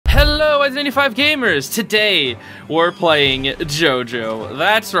Hello, AZ95 gamers! Today, we're playing Jojo.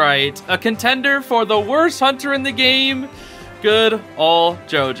 That's right, a contender for the worst hunter in the game. Good old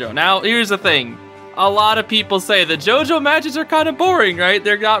Jojo. Now, here's the thing. A lot of people say the Jojo matches are kind of boring, right?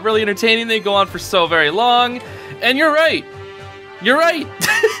 They're not really entertaining. They go on for so very long. And you're right. You're right.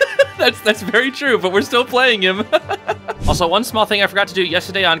 That's very true, but we're still playing him. Also, one small thing I forgot to do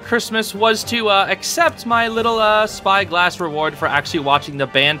yesterday on Christmas was to accept my little spyglass reward for actually watching the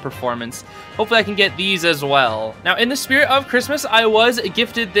band performance. Hopefully I can get these as well. Now, in the spirit of Christmas, I was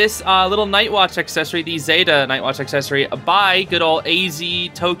gifted this little night watch accessory, the ZETA night watch accessory, by good old AZ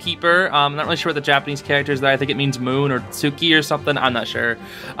Toekeeper. I'm not really sure what the Japanese character is there. I think it means moon or Tsuki or something. I'm not sure.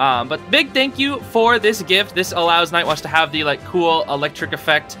 But big thank you for this gift. This allows night watch to have the like cool electric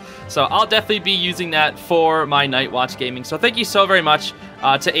effect. So I'll definitely be using that for my night watch gaming. So thank you so very much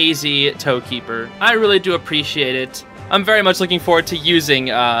to AZ Toekeeper. I really do appreciate it. I'm very much looking forward to using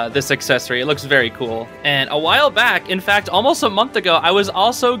this accessory. It looks very cool. And a while back, in fact, almost a month ago, I was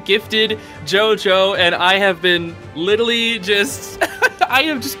also gifted Jojo, and I have been literally just, I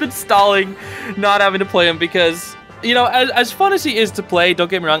have just been stalling not having to play him because, you know, as fun as he is to play,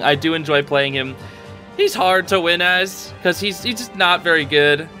 don't get me wrong, I do enjoy playing him. He's hard to win as, because he's just not very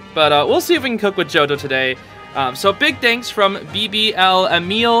good. But we'll see if we can cook with Jojo today. So big thanks from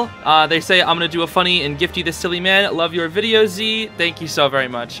BBLEMIL. They say, I'm going to do a funny and gift you this silly man. Love your video, Z. Thank you so very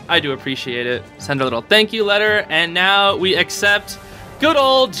much. I do appreciate it. Send a little thank you letter. And now we accept good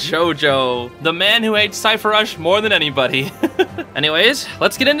old Jojo, the man who hates Cypher Rush more than anybody. Anyways,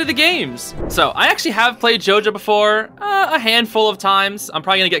 let's get into the games. So I actually have played Jojo before a handful of times. I'm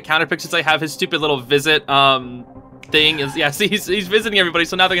probably going to get counterpicked since I have his stupid little visit thing is, yeah, see, he's visiting everybody,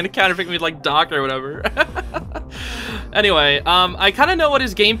 so now they're gonna counterpick me with like Doc or whatever. Anyway, I kind of know what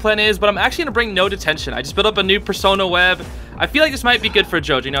his game plan is, but I'm actually gonna bring no detention. I just built up a new persona web. I feel like this might be good for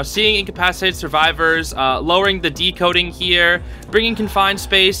Jojo, you know, seeing incapacitated survivors, lowering the decoding here, bringing confined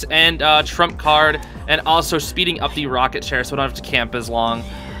space and trump card, and also speeding up the rocket chair so I don't have to camp as long.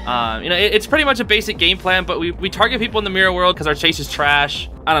 You know, it's pretty much a basic game plan, but we target people in the mirror world because our chase is trash.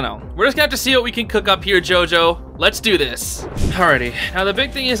 I don't know. We're just gonna have to see what we can cook up here, Jojo. Let's do this. Alrighty. Now, the big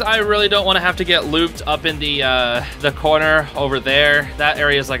thing is I really don't want to have to get looped up in the corner over there. That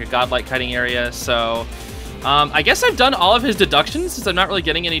area is like a godlike kiting area, so... I guess I've done all of his deductions since I'm not really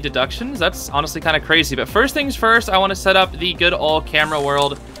getting any deductions. That's honestly kind of crazy. But first things first, I want to set up the good old camera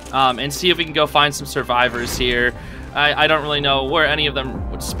world and see if we can go find some survivors here. I don't really know where any of them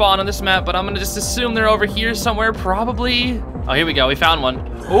would spawn on this map, but I'm going to just assume they're over here somewhere, probably. Oh, here we go. We found one.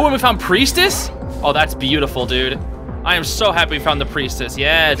 Oh, and we found Priestess? Oh, that's beautiful, dude. I am so happy we found the Priestess.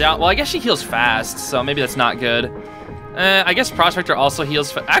 Yeah, down. Well, I guess she heals fast, so maybe that's not good. I guess Prospector also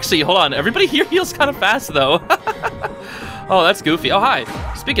heals actually, hold on. Everybody here heals kind of fast, though. Oh, that's goofy. Oh, hi.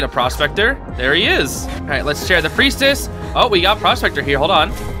 Speaking of Prospector, there he is. All right, let's share the Priestess. Oh, we got Prospector here. Hold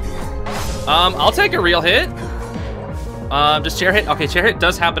on. I'll take a real hit. Just chair hit. Okay, chair hit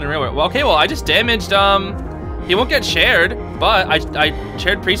does happen in real world. Well, okay, well, I just damaged, he won't get shared, but I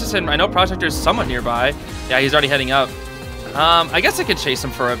shared Priestess, and I know Prospector is somewhat nearby. Yeah, he's already heading up. I guess I could chase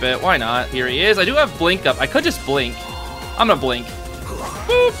him for a bit. Why not? Here he is. I do have Blink up. I could just Blink. I'm gonna Blink.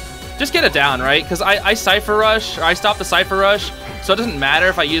 Boop. Just get it down, right? Because I Cypher Rush, or I stop the Cypher Rush, so it doesn't matter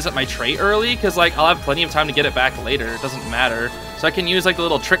if I use up my trait early, because, like, I'll have plenty of time to get it back later. It doesn't matter. So I can use, like, the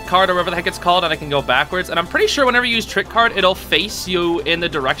little trick card or whatever the heck it's called, and I can go backwards. And I'm pretty sure whenever you use trick card, it'll face you in the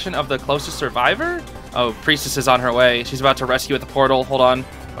direction of the closest survivor. Oh, Priestess is on her way. She's about to rescue at the portal. Hold on.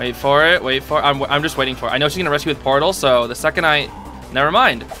 Wait for it. Wait for it. I'm just waiting for it. I know she's going to rescue with portal, so the second never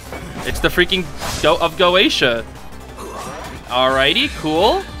mind. It's the freaking goat of Goetia. Alrighty,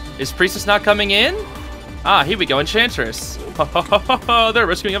 cool. Is Priestess not coming in? Ah, here we go, Enchantress. They're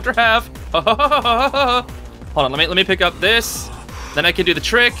rescuing after half. Hold on, let me pick up this. Then I can do the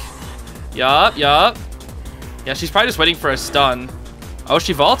trick. Yup. Yeah, she's probably just waiting for a stun. Oh,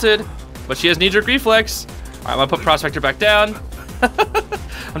 she vaulted, but she has knee-jerk reflex. All right, I'm gonna put Prospector back down.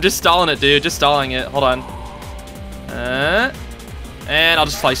 I'm just stalling it, dude. Just stalling it. Hold on. And I'll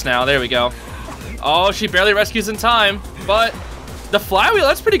just slice now. There we go. Oh, she barely rescues in time, but the flywheel,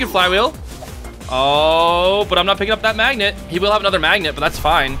 that's pretty good flywheel. Oh, but I'm not picking up that magnet. He will have another magnet, but that's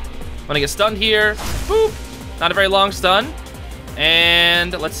fine. I'm gonna get stunned here. Boop. Not a very long stun.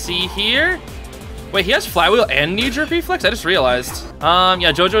 And let's see here. Wait, he has flywheel and knee-jerk reflex? I just realized.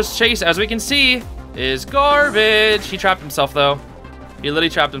 Yeah, Jojo's chase, as we can see, is garbage. He trapped himself, though. He literally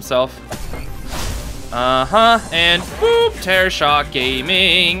trapped himself. And boop, Terror Shock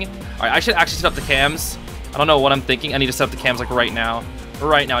Gaming. All right, I should actually set up the cams. I don't know what I'm thinking. I need to set up the cams like right now.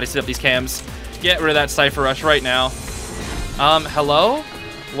 Right now, I need to set up these cams. Get rid of that Cypher Rush right now. Hello?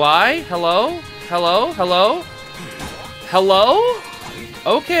 Why? Hello? Hello? Hello? Hello?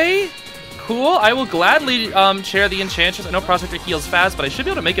 Okay. Cool. I will gladly share the Enchantress. I know Prospector heals fast, but I should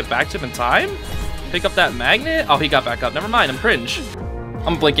be able to make it back to him in time. Pick up that magnet. Oh, he got back up. Never mind. I'm cringe.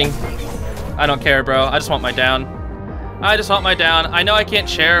 I'm blinking. I don't care, bro. I just want my down. I just want my down. I know I can't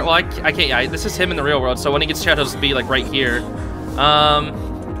share. Well, I can't. Yeah, this is him in the real world, so when he gets shared, he'll just be like right here.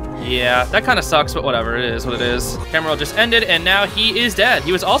 Yeah, that kind of sucks, but whatever. It is what it is. Camera roll just ended, and now he is dead.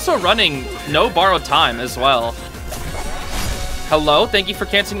 He was also running no borrowed time as well. Hello, thank you for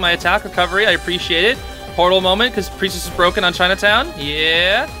canceling my attack recovery. I appreciate it. Portal moment, because Priestess is broken on Chinatown.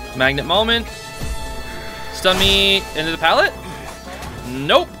 Yeah. Magnet moment. Stun me into the pallet.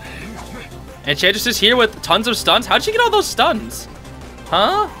 Nope. Enchantress is here with tons of stuns. How'd she get all those stuns?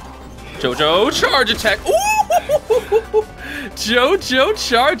 Huh? Jojo charge attack. Ooh! Jojo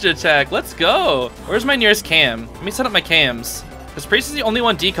charge attack. Let's go. Where's my nearest cam? Let me set up my cams. Because Priest is the only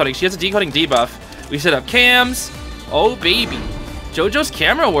one decoding. She has a decoding debuff. We set up cams. Oh, baby. Jojo's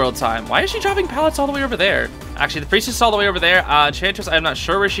camera world time. Why is she dropping pallets all the way over there? Actually, the Priestess is all the way over there. Enchantress, I'm not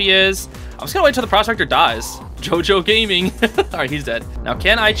sure where she is. I'm just gonna wait till the Prospector dies. Jojo Gaming. All right, he's dead. Now,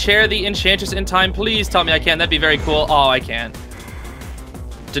 can I chair the Enchantress in time? Please tell me I can. That'd be very cool. Oh, I can.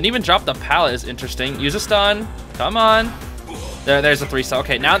 Didn't even drop the pallet is interesting. Use a stun. Come on. There's a 3-stun.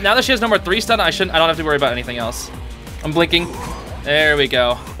 Okay, now that she has no more 3-stun, I don't have to worry about anything else. I'm blinking. There we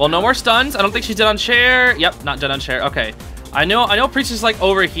go. Well, no more stuns. I don't think she's dead on chair. Yep, not dead on chair. Okay. I know Priest is like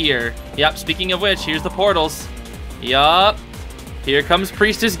over here. Yep, speaking of which, here's the portals. Yup. Here comes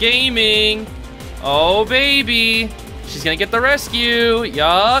Priestess Gaming. Oh, baby. She's gonna get the rescue.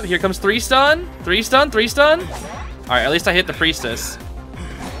 Yup. Here comes 3-stun. 3-stun, 3-stun. All right, at least I hit the Priestess.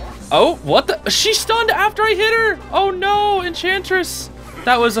 Oh, what the? She stunned after I hit her. Oh, no, Enchantress.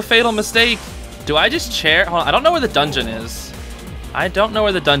 That was a fatal mistake. Do I just chair? Hold on, I don't know where the dungeon is. I don't know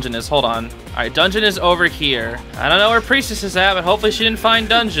where the dungeon is. Hold on. All right, dungeon is over here. I don't know where Priestess is at, but hopefully she didn't find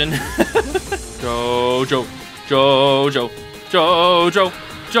dungeon. Jojo, Jojo, Jojo,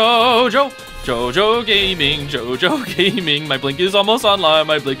 Jojo, Jojo Gaming, Jojo Gaming. My blink is almost online.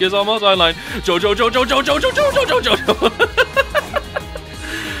 My blink is almost online. Jojo, Jojo, Jojo, Jojo, Jojo, Jojo.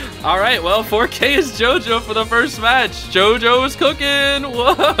 All right, well, 4K is Jojo for the first match. Jojo is cooking.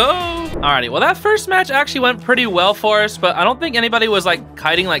 Whoa. Alrighty, well, that first match actually went pretty well for us, but I don't think anybody was like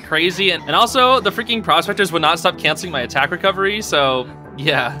kiting like crazy. And also, the freaking Prospectors would not stop canceling my attack recovery, so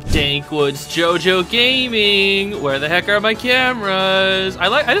yeah. Dankwood's Jojo Gaming. Where the heck are my cameras?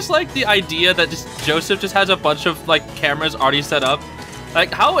 I just like the idea that Joseph just has a bunch of like cameras already set up.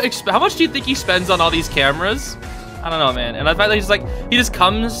 Like, how much do you think he spends on all these cameras? I don't know, man. And the fact that he just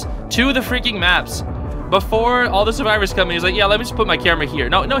comes to the freaking maps before all the survivors come in. He's like, yeah, let me just put my camera here.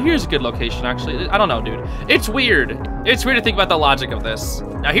 No, here's a good location, actually. I don't know, dude. It's weird. It's weird to think about the logic of this.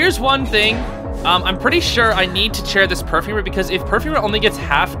 Now, here's one thing. I'm pretty sure I need to chair this Perfumer, because if Perfumer only gets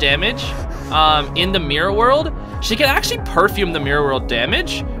half damage in the mirror world, she can actually perfume the mirror world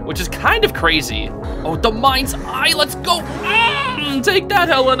damage, which is kind of crazy. Oh, the Mind's Eye. Let's go. Take that,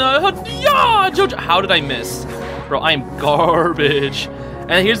 Helena. Yeah, Jojo. How did I miss? Bro, I am garbage.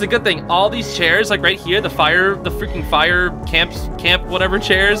 And here's the good thing. All these chairs, like right here, the freaking fire camp, whatever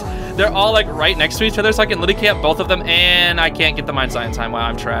chairs, they're all like right next to each other, so I can literally camp both of them, and I can't get the Mind's Eye in time. Wow,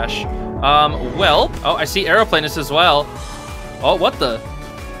 I'm trash. Oh, I see Aeroplanists as well. Oh, what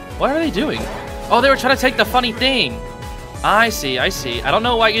are they doing? Oh, they were trying to take the funny thing. I see. I don't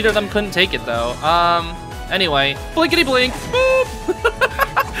know why either of them couldn't take it, though. Anyway, blinkety blink. Boop.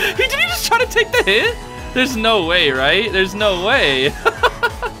 Did he just try to take the hit? There's no way, right? There's no way.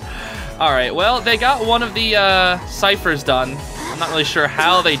 All right, well, they got one of the ciphers done. I'm not really sure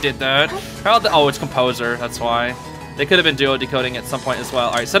how they did that. Oh, it's Composer, that's why. They could have been duo decoding at some point as well.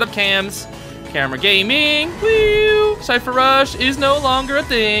 All right, set up cams. Camera Gaming. Woo! Cypher Rush is no longer a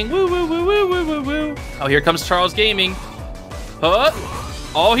thing. Woo, woo, woo, woo, woo, woo, woo. Oh, here comes Charles Gaming.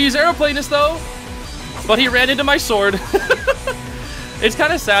 Oh, he's Aeroplanist, though. But he ran into my sword. It's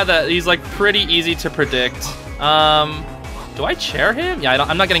kind of sad that he's like pretty easy to predict. Do I chair him? Yeah,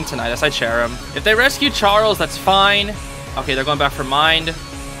 I'm not getting tinnitus. I chair him. If they rescue Charles, that's fine. Okay, they're going back for Mind.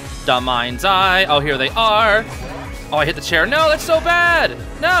 The Mind's Eye. Oh, here they are. Oh, I hit the chair. No, that's so bad.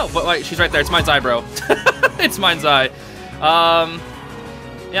 No, but wait, she's right there. It's Mind's Eye, bro. It's Mind's Eye.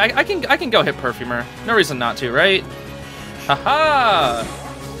 Yeah, I can go hit Perfumer. No reason not to, right? Haha.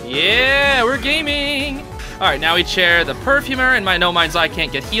 Yeah, we're gaming. All right, now we chair the Perfumer, and my No Mind's Eye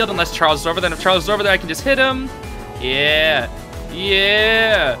can't get healed unless Charles is over there. And if Charles is over there, I can just hit him. Yeah,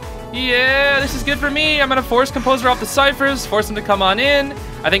 this is good for me. I'm gonna force Composer off the ciphers, force him to come on in.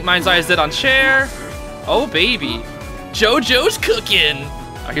 I think Mind's Eye is dead on chair. Oh, baby. Jojo's cooking.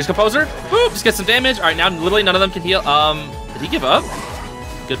 Alright, here's Composer. Boop, just get some damage. Alright, now literally none of them can heal. Did he give up?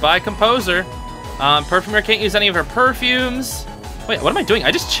 Goodbye, Composer. Perfumer can't use any of her perfumes. Wait, what am I doing?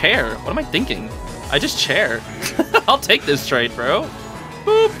 I just chair. What am I thinking? I just chair. I'll take this trade, bro.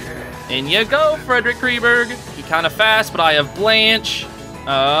 Boop. In you go, Frederick Kreberg. He kind of fast, but I have Blanche.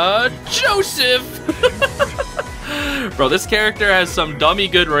 Joseph. Bro, this character has some dummy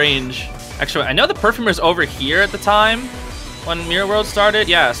good range. Actually, I know the Perfumer's over here at the time when Mirror World started.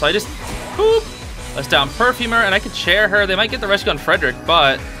 Yeah, so I just, boop. Let's down Perfumer, and I could chair her. They might get the rescue on Frederick,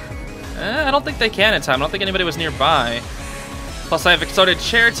 but I don't think they can in time. I don't think anybody was nearby. Plus, I have exploded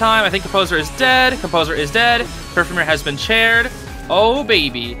chair time. I think Composer is dead. Composer is dead. Perfumer has been chaired. Oh,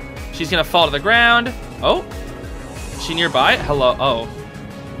 baby. She's gonna fall to the ground. Oh, is she nearby? Hello. Oh,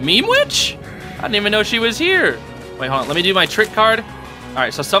 Meme Witch? I didn't even know she was here. Wait, hold on. Let me do my trick card. All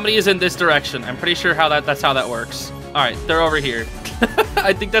right, so somebody is in this direction. I'm pretty sure that's how that works. All right, they're over here.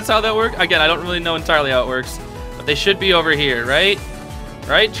 I think that's how that works. Again, I don't really know entirely how it works, but they should be over here, right?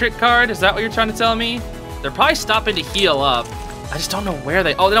 Right, trick card? Is that what you're trying to tell me? They're probably stopping to heal up. I just don't know where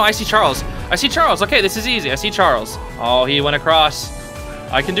they... Oh, no, I see Charles. I see Charles. Okay, this is easy. I see Charles. Oh, he went across.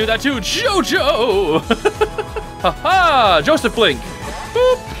 I can do that too. Jojo! Haha! Joseph Blink.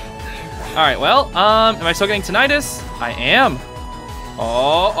 Boop. All right, well, am I still getting tinnitus? I am.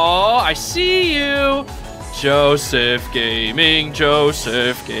 Oh, I see you. Joseph Gaming,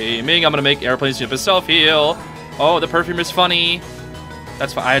 Joseph Gaming. I'm gonna make airplanes use his self-heal. Oh, the perfume is funny.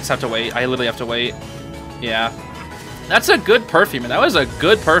 That's fine. I just have to wait. I literally have to wait. Yeah. That's a good perfume. That was a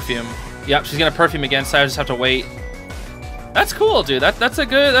good perfume. Yep, she's gonna perfume again, so I just have to wait. That's cool, dude. That's a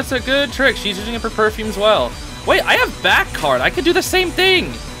good trick. She's using it for perfume as well. Wait, I have back card. I could do the same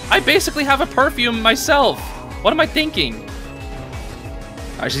thing. I basically have a perfume myself. What am I thinking?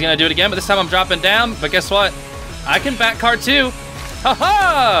 All right, she's gonna do it again, but this time I'm dropping down. But guess what? I can back card too.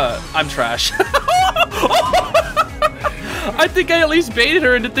 Haha! I'm trash. I think I at least baited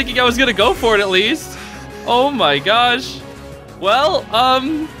her into thinking I was gonna go for it at least. Oh my gosh. Well,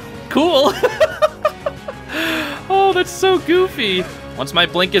 cool. Oh, that's so goofy. Once my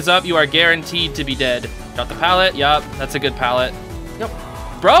blink is up, you are guaranteed to be dead. Got the pallet. Yup, that's a good pallet. Yep.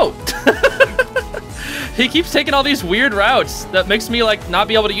 Bro. He keeps taking all these weird routes that makes me like not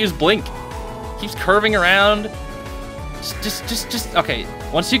be able to use blink. Keeps curving around. Just okay.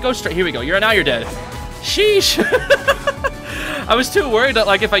 Once you go straight, here we go. Now you're dead. Sheesh. I was too worried that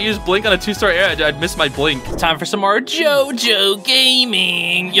like if I use blink on a 2-star area, I'd miss my blink. Time for some more Jojo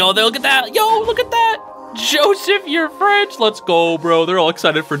Gaming. Yo, look at that. Yo, look at that. Joseph, you're French. Let's go, bro. They're all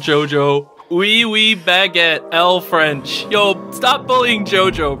excited for Jojo. Oui, baguette, L French. Yo, stop bullying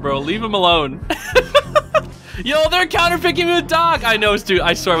Jojo, bro. Leave him alone. Yo, they're counterpicking me with dog. I know, dude.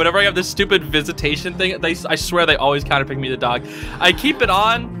 I swear, whenever I have this stupid visitation thing, I swear they always counterpick me with dog. I keep it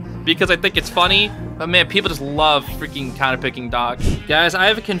on because I think it's funny, but man, people just love freaking counterpicking dog. Guys, I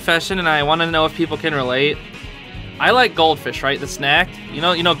have a confession, and I want to know if people can relate. I like goldfish, right? The snack. You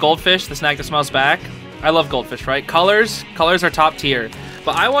know goldfish, the snack that smells back. I love goldfish, right? Colors are top tier.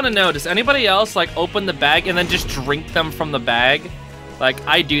 But I want to know, does anybody else like open the bag and then just drink them from the bag? Like,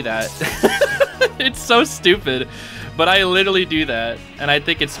 I do that. It's so stupid, but I literally do that, and I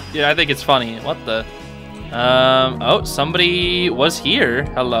think it's funny. What the? Oh, somebody was here.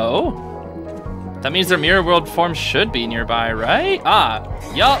 Hello. That means their mirror world form should be nearby, right? Ah,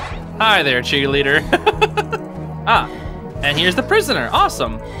 yup. Hi there, cheerleader. Ah, and here's the prisoner.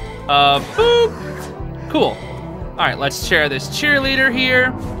 Awesome. Boop. Cool. All right, let's share this cheerleader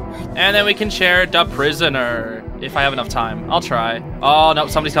here, and then we can share the prisoner if I have enough time. I'll try. Oh, nope,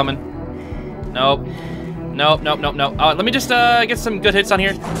 somebody's coming. Nope. Nope. Let me just get some good hits on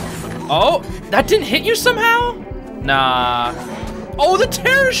here. Oh, that didn't hit you somehow? Nah. Oh, the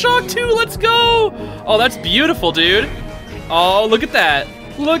terror shock too. Let's go. Oh, that's beautiful, dude. Oh, look at that.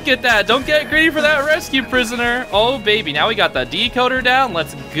 Look at that. Don't get greedy for that rescue prisoner. Oh, baby. Now we got the decoder down.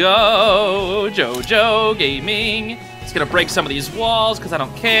 Let's go. Jojo Gaming. It's going to break some of these walls because I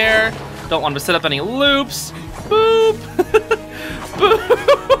don't care. Don't want to set up any loops. Boop.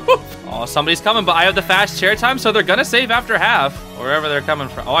 Boop. Oh, somebody's coming, but I have the fast chair time, so they're going to save after half. Wherever they're coming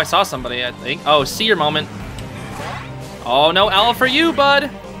from. Oh, I saw somebody, I think. Oh, see your moment. Oh, no owl for you,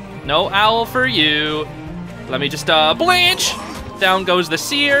 bud. No owl for you. Let me just, Blanche. Down goes the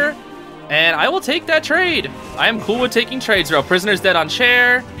seer, and I will take that trade. I am cool with taking trades, bro. Prisoner's dead on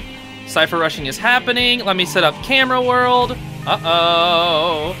chair. Cypher rushing is happening. Let me set up camera world.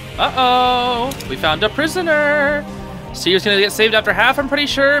 Uh-oh. We found a prisoner. Seer's gonna get saved after half, I'm pretty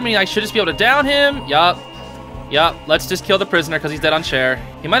sure. I mean, I should just be able to down him. Yup. Let's just kill the prisoner because he's dead on chair.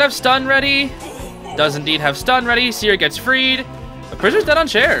 He might have stun ready. Does indeed have stun ready. Seer gets freed. The Prisoner's dead on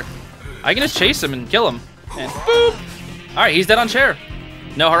chair. I can just chase him and kill him. And boop. All right, he's dead on chair.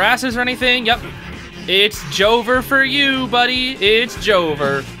 No harasses or anything. Yep. It's Jover for you, buddy. It's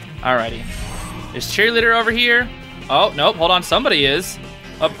Jover. Alrighty. Is cheerleader over here? Oh, nope. Hold on. Somebody is.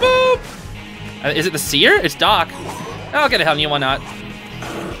 Boop. Is it the seer? It's Doc. I'll get a help. Why not?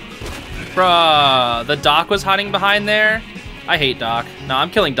 Bruh. The Doc was hiding behind there. I hate Doc. No, I'm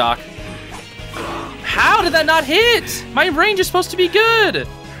killing Doc. How did that not hit? My range is supposed to be good.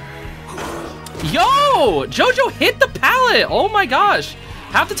 Yo! Jojo hit the pallet. Oh my gosh.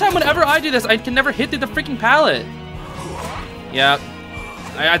 Half the time whenever I do this, I can never hit through the freaking pallet. Yeah.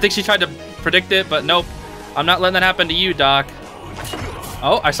 I think she tried to predict it, but nope. I'm not letting that happen to you, Doc.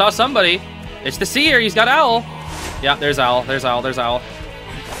 Oh, I saw somebody. It's the seer. He's got Owl. Yeah, there's Owl. There's Owl. There's Owl.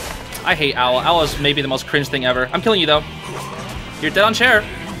 I hate Owl. Owl is maybe the most cringe thing ever. I'm killing you, though. You're dead on chair.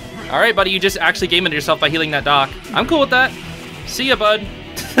 All right, buddy. You just actually game into yourself by healing that Doc. I'm cool with that. See ya, bud.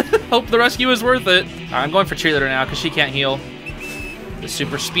 Hope the rescue is worth it. All right, I'm going for cheerleader now because she can't heal. The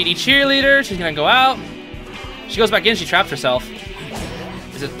super speedy cheerleader. She's going to go out. She goes back in. She traps herself.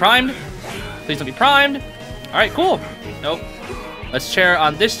 Is it primed? Please don't be primed. All right, cool. Nope. Let's chair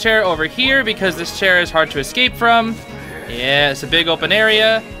on this chair over here because this chair is hard to escape from. Yeah, it's a big open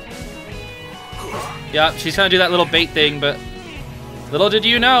area. Yep, she's going to do that little bait thing, but little did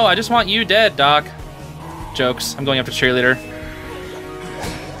you know, I just want you dead, Doc. Jokes. I'm going after cheerleader.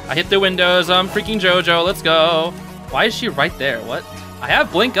 I hit the windows. I'm freaking Jojo. Let's go. Why is she right there? What? I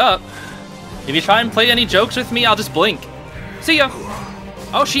have blink up. If you try and play any jokes with me, I'll just blink. See ya.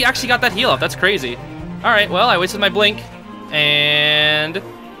 Oh, she actually got that heal up. That's crazy. All right, well, I wasted my blink. And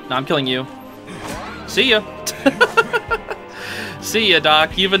no, I'm killing you. See ya. See ya,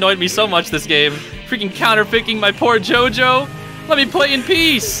 Doc. You've annoyed me so much this game. Freaking counterpicking my poor Jojo. Let me play in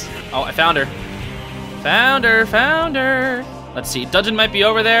peace. Oh, I found her. Found her, found her. Let's see, Dungeon might be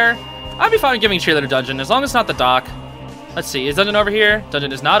over there. I'd be fine giving cheerleader Dungeon, as long as it's not the Doc. Let's see, is Dungeon over here?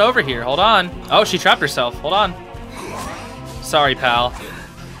 Dungeon is not over here, hold on. Oh, she trapped herself, hold on. Sorry, pal.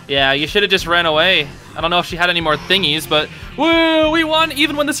 Yeah, you should have just ran away. I don't know if she had any more thingies, but woo, we won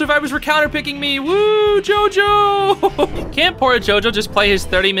even when the survivors were counterpicking me. Woo, Jojo! Can't poor Jojo just play his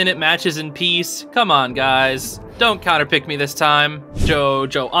 30-minute matches in peace? Come on, guys. Don't counterpick me this time.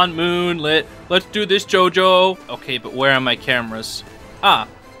 Jojo on Moonlit. Let's do this, Jojo. Okay, but where are my cameras? Ah,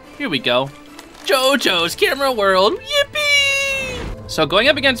 here we go. Jojo's camera world. Yippee! So going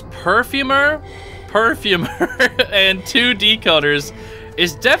up against Perfumer, and 2 decoders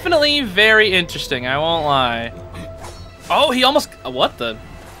is definitely very interesting, I won't lie. Oh, he almost, what the?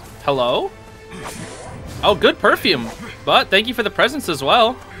 Hello? Oh, good perfume. But thank you for the presents as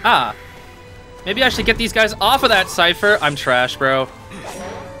well. Ah. Maybe I should get these guys off of that cipher. I'm trash, bro.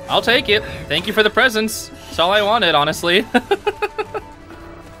 I'll take it. Thank you for the presents. That's all I wanted, honestly.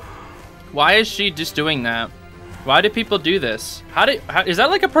 Why is she just doing that? Why do people do this? Is that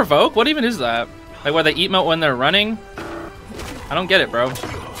like a provoke? What even is that? Like where they eat melt when they're running? I don't get it, bro. I'm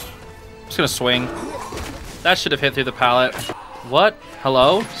just gonna swing. That should have hit through the pallet. What?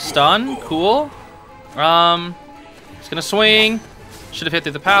 Hello? Stun? Cool. Just gonna swing. Should have hit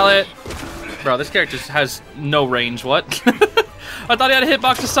through the pallet. Bro, this character has no range. What? I thought he had a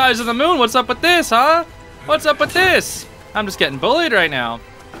hitbox the size of the moon. What's up with this, huh? What's up with this? I'm just getting bullied right now.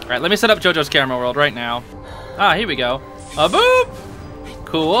 All right, let me set up Jojo's camera world right now. Ah, here we go. A boop.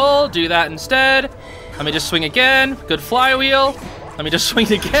 Cool. Do that instead. Let me just swing again. Good flywheel. Let me just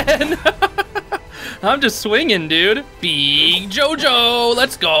swing again. I'm just swinging, dude. Big Jojo.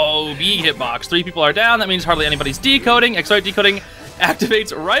 Let's go. Big hitbox. 3 people are down. That means hardly anybody's decoding. Accelerate decoding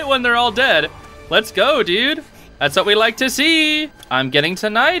activates right when they're all dead. Let's go, dude. That's what we like to see. I'm getting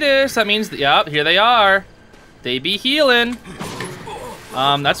tinnitus. That means, yep, here they are. They be healing.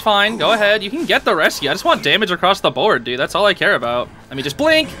 That's fine. Go ahead. You can get the rescue. I just want damage across the board, dude. That's all I care about. Let me just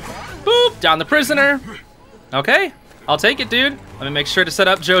blink. Boop. Down the prisoner. Okay. I'll take it, dude. Let me make sure to set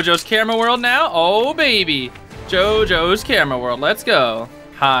up Jojo's camera world now. Oh, baby. Jojo's camera world. Let's go.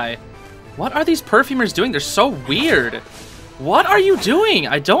 Hi. What are these perfumers doing? They're so weird. What are you doing?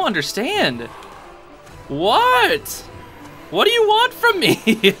 I don't understand. What? What do you want from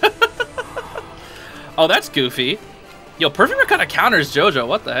me? Oh, that's goofy. Yo, Perfumer kind of counters Jojo.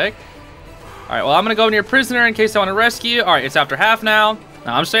 What the heck? All right, well, I'm going to go near Prisoner in case I want to rescue. All right, it's after half now.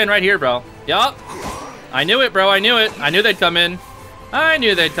 No, I'm staying right here, bro. Yup. I knew it, bro. I knew it. I knew they'd come in. I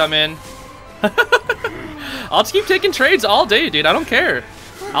knew they'd come in. I'll just keep taking trades all day, dude. I don't care.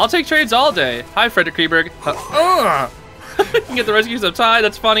 I'll take trades all day. Hi, Frederick Kreberg. You can get the rescues up high.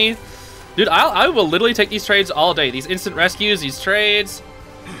 That's funny. Dude, I will literally take these trades all day. These instant rescues, these trades.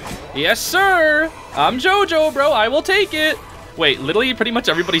 Yes, sir. I'm Jojo, bro. I will take it. Wait, literally pretty much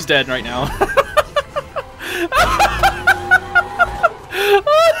everybody's dead right now.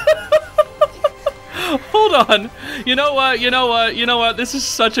 Hold on. You know what? You know what? You know what? This is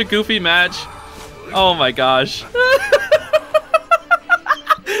such a goofy match. Oh my gosh. Look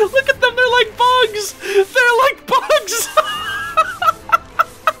at them. They're like bugs. They're like bugs.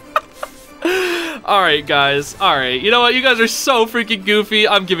 All right, guys. All right. You know what? You guys are so freaking goofy.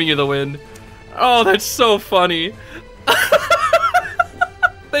 I'm giving you the win. Oh, that's so funny.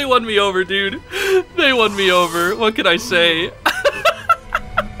 They won me over, dude. They won me over. What can I say?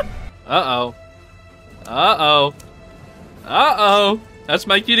 Uh-oh. Uh-oh. Uh-oh. That's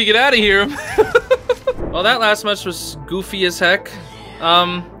my cue to get out of here. Well, that last match was goofy as heck.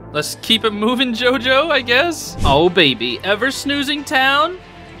 Let's keep it moving, Jojo, I guess. Oh, baby. Ever snoozing town?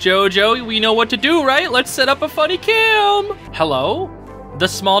 Jojo, we know what to do, right? Let's set up a funny cam. Hello? The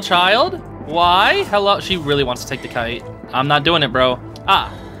small child? Why? Hello? She really wants to take the kite. I'm not doing it, bro.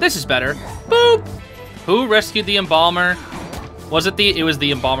 Ah, this is better. Boop. Who rescued the embalmer? Was it it was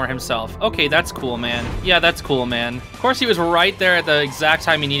the embalmer himself. Okay, that's cool, man. Yeah, that's cool, man. Of course, he was right there at the exact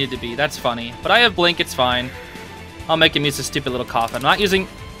time he needed to be. That's funny. But I have Blink, it's fine. I'll make him use a stupid little coffin. I'm not using...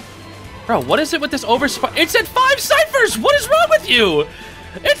 Bro, what is it with this It said 5 ciphers! What is wrong with you?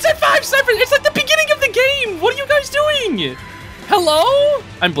 It said 5 ciphers! It's like the beginning of the game! What are you guys doing? Hello?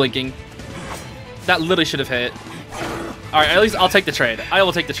 I'm blinking. That literally should have hit. Alright, at least I'll take the trade. I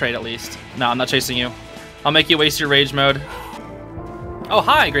will take the trade at least. No, I'm not chasing you. I'll make you waste your rage mode. Oh,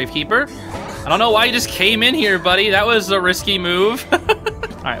 hi, Gravekeeper. I don't know why you just came in here, buddy. That was a risky move.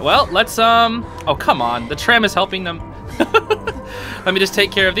 All right, well, let's, oh, come on. The tram is helping them. Let me just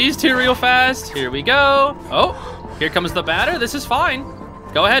take care of these two real fast. Here we go. Oh, here comes the batter. This is fine.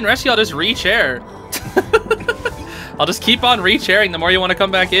 Go ahead and rescue. I'll just re-chair. I'll just keep on re-chairing the more you want to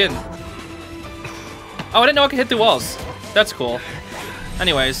come back in. Oh, I didn't know I could hit the walls. That's cool.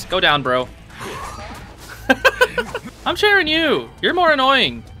 Anyways, go down, bro. I'm chairing you. You're more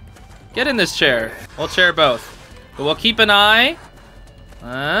annoying. Get in this chair. We'll chair both. But we'll keep an eye.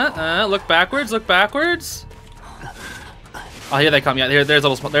 Look backwards. Look backwards. Oh, here they come. Yeah, there's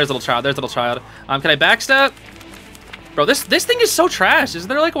little child. There's little child. Can I backstep? Bro, this thing is so trash. Is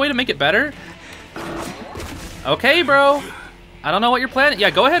there like a way to make it better? Okay, bro. I don't know what you're planning. Yeah,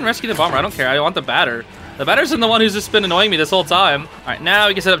 go ahead and rescue the bomber. I don't care. I want the batter. The batter's been the one who's just been annoying me this whole time. All right, now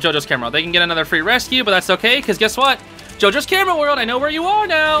we can set up Jojo's camera. They can get another free rescue, but that's okay, because guess what? Jojo's camera world, I know where you are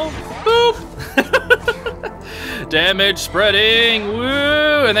now. Boop. Damage spreading.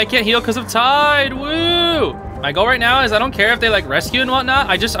 Woo. And they can't heal because of Tide. Woo. My goal right now is I don't care if they like rescue and whatnot.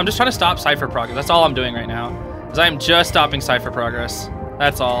 I'm just trying to stop Cypher progress. That's all I'm doing right now. Is I'm just stopping Cypher progress.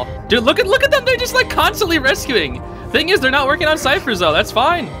 That's all. Dude, look at them. They're just like constantly rescuing. Thing is, they're not working on Cyphers though. That's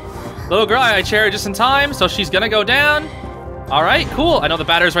fine. Little girl, I chair her just in time, so she's gonna go down. All right, cool. I know the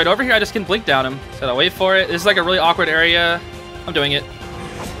batter's right over here. I just can blink down him. So I'll wait for it. This is like a really awkward area. I'm doing it.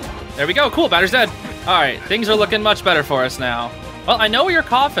 There we go. Cool, batter's dead. All right, things are looking much better for us now. Well, I know where your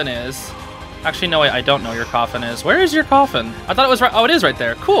coffin is. Actually, no, wait, I don't know where your coffin is. Where is your coffin? I thought it was right. Oh, it is right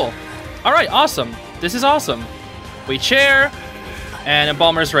there. Cool. All right, awesome. This is awesome. We chair, and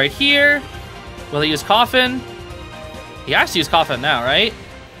Embalmer's right here. Will he use coffin? He has to use coffin now, right?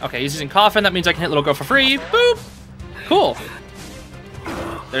 Okay, he's using coffin. That means I can hit little girl for free. Boop. Cool.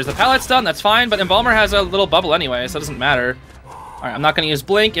 There's the pallet's done. That's fine. But Embalmer has a little bubble anyway, so it doesn't matter. All right, I'm not going to use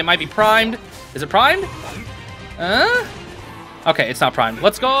Blink. It might be primed. Is it primed? Okay, it's not primed.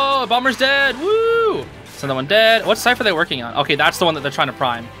 Let's go. Embalmer's dead. Woo. It's another one dead. What cipher are they working on? Okay, that's the one that they're trying to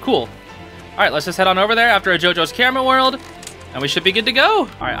prime. Cool. All right, let's just head on over there after a Jojo's camera world, and we should be good to go. All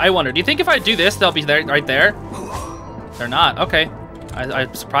right, I wonder, do you think if I do this, they'll be there, right there? They're not. Okay.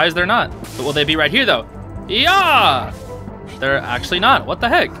 I'm surprised they're not. But will they be right here, though? Yeah! They're actually not. What the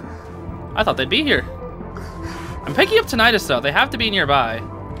heck? I thought they'd be here. I'm picking up Tinnitus, though. They have to be nearby.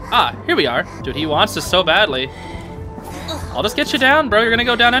 Ah, here we are. Dude, he wants us so badly. I'll just get you down, bro. You're gonna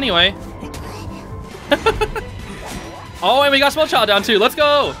go down anyway. Oh, and we got Small Child down, too. Let's go!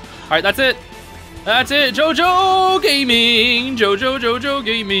 All right, that's it. That's it. Jojo Gaming. Jojo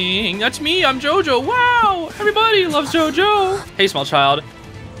Gaming. That's me. I'm Jojo. Wow. Everybody loves Jojo. Hey, Small Child.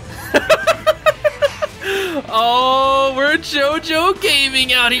 Oh, we're Jojo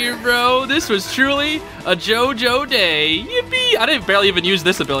Gaming out here, bro. This was truly a Jojo day. Yippee. I didn't barely even use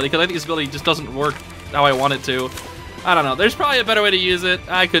this ability because I think this ability just doesn't work how I want it to. I don't know. There's probably a better way to use it.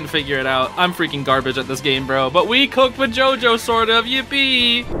 I couldn't figure it out. I'm freaking garbage at this game, bro. But we cooked with Jojo, sort of.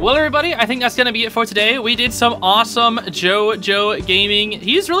 Yippee. Well, everybody, I think that's going to be it for today. We did some awesome Jojo gaming.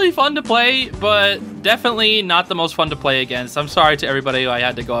 He's really fun to play, but definitely not the most fun to play against. I'm sorry to everybody who I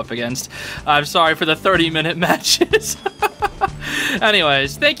had to go up against. I'm sorry for the 30-minute matches.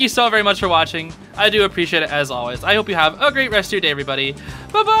 Anyways, thank you so very much for watching. I do appreciate it as always. I hope you have a great rest of your day, everybody.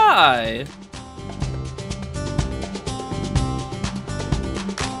 Bye-bye.